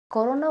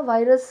Corona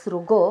virus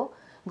रोग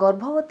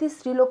गर्भवती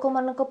स्त्री लोक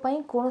मानक पई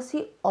कोनोसी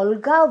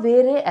अलगा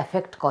वे रे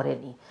एफेक्ट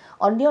करेनी।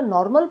 अन्य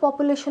नॉर्मल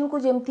पॉपुलेशन को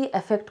जेमती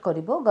एफेक्ट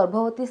करिवो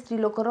गर्भवती स्त्री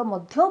लोकर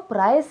मध्य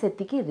प्राय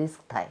सेतिकी रिस्क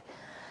थाए।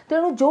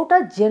 तेणु जोटा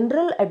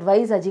जनरल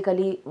एडवाइस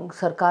आजिकली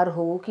सरकार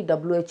हो कि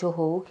WHO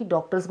हो कि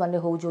डॉक्टर्स माने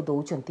हो जो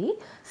दौचंती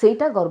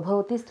सेटा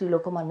गर्भवती स्त्री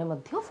लोक माने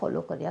मध्य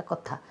फॉलो करिया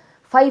कथा।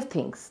 5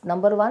 थिंग्स।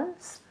 नंबर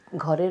 1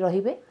 घरे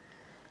रहिबे।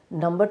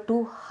 नंबर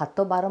 2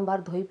 हाथ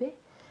बारंबार धोइबे।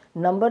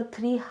 नंबर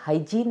 3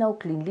 हाइजीन आउ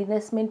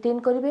क्लीनलीनेस मेंटेन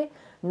करेंगे।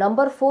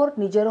 नंबर 4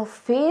 निजर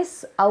फेस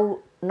आउ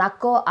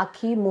नाक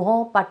आखि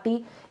मुह पाटी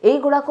ए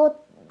गुड़ाक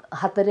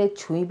हाथ रे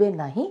छुईबे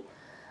नहीं।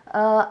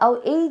 आउ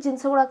ए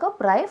जिनस गुड़ाक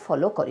प्राय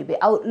फॉलो करेंगे।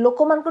 आउ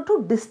लोक मानकठू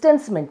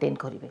डिस्टेंस मेंटेन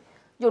करेंगे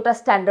जोटा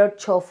स्टैंडर्ड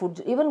 6 फुट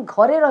इवन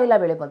घरे रहिला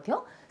बेले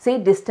मध्य सेही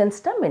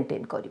डिस्टेंसटा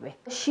मेंटेन करेंगे।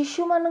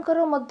 शिशु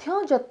मानकर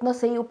मध्य जत्न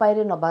सेही उपाय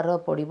रे नबार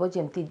पड़िबो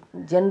जेमती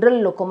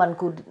जनरल लोक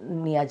मानकू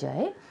निया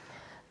जाए।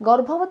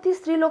 गर्भवती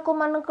स्त्री लोक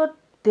मानक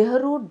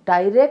देहरु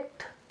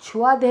डायरेक्ट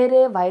छुआ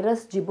देहरे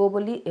वायरस जीवो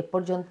बोली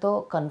एपर्यंत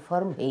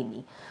कन्फर्म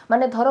हेनी।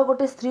 माने धर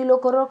गोटे स्त्री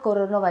लोकर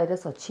कोरोना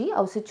वायरस अच्छी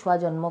आउ से छुआ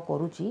जन्म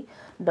करुची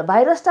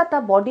वायरसटा ता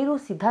बॉडी रु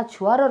सीधा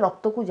छुआर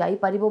रक्त को जाई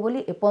पारिबो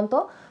बोली एपर्यंत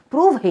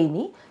प्रूव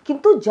हेनी,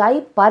 किंतु जाई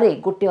पारे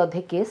गोटे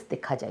अधे केस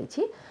देखा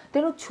जाइछि।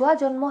 तेणु छुआ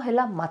जन्म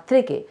हैला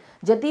मात्रे के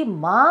जदि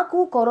माँ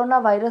को कोरोना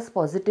वायरस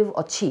पॉजिटिव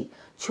अच्छी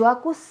छुआ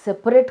को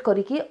सेपरेट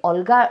करिकी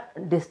अलगा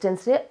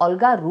डिस्टेंस रे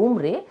अलगा रूम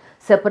रे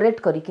सेपरेट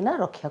करिकिना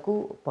रखिया को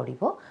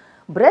पड़िबो।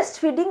 ब्रेस्ट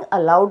फीडिंग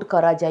अलाउड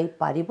करा जाई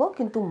पारिबो,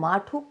 किंतु माँ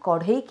ठू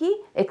कढ़े की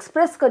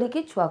एक्सप्रेस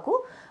करिकी छुआ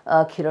को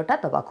क्षीरटा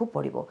दबा को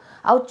पड़िबो।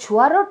 आउ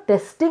छुआर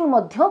टेस्टिंग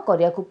मध्य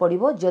करिया को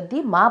पड़िबो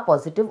जदि माँ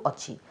पॉजिटिव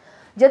अच्छी।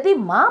 जदि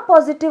माँ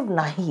पॉजिटिव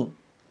नहीं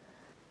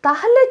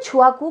ताहले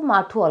छुआ को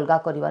माँ ठू अलगा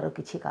करिवार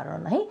किछि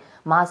कारण नहीं।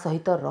 माँ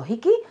सहित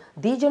रहीकि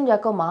दी जन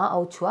जाक माँ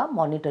आउ छुआ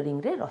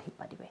मॉनिटरिंग रे रही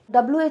पारिबे।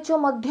 WHO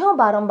मध्य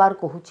बारंबार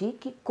कहूची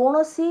कि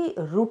कोनोसी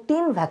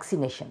रूटीन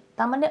वैक्सीनेशन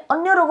ता माने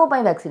अन्य रोग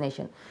पई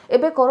वैक्सीनेशन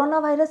एबे कोरोना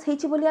वायरस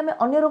हेची बोली आमे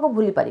अन्य रोग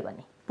भूली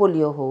पारिबानी।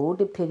 पोलियो हो,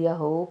 डिप्थेरिया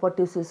हो,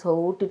 पर्ट्यूसिस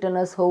हो,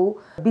 टिटेनस हो,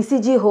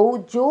 BCG हो,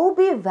 जो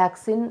भी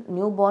वैक्सीन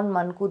न्यूबॉर्न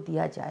मान को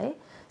दिया जाए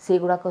से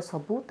गुड़ाक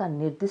सबू ता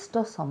निर्दिष्ट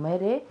समय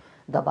रे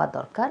दबा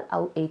दरकार।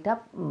 आउ एटा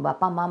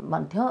बापा माँ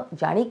मध्य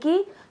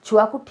जानिकी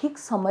छुआ को ठीक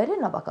समय रे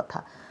नबा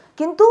कथा।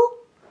 किंतु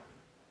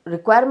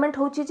रिक्वायरमेंट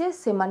होची जे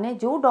से माने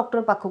जो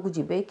डॉक्टर पाखो को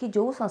जिबे कि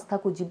जो संस्था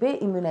को जिबे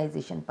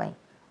इम्यूनाइजेशन पाई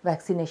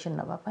वैक्सीनेशन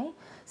नबा पाई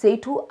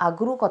सेठू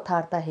आगुरु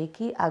कथार्ता है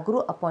कि आगुरु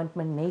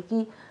अपॉइंटमेंट नहीं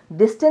कि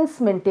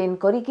डिस्टेंस मेंटेन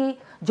करी कि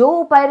जो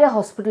उपाय रे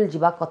हॉस्पिटल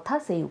जिबा कथा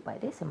से उपाय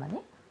रे से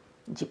माने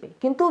जिबे,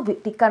 किंतु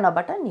टीका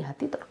नबाटा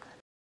निहाती दरकार।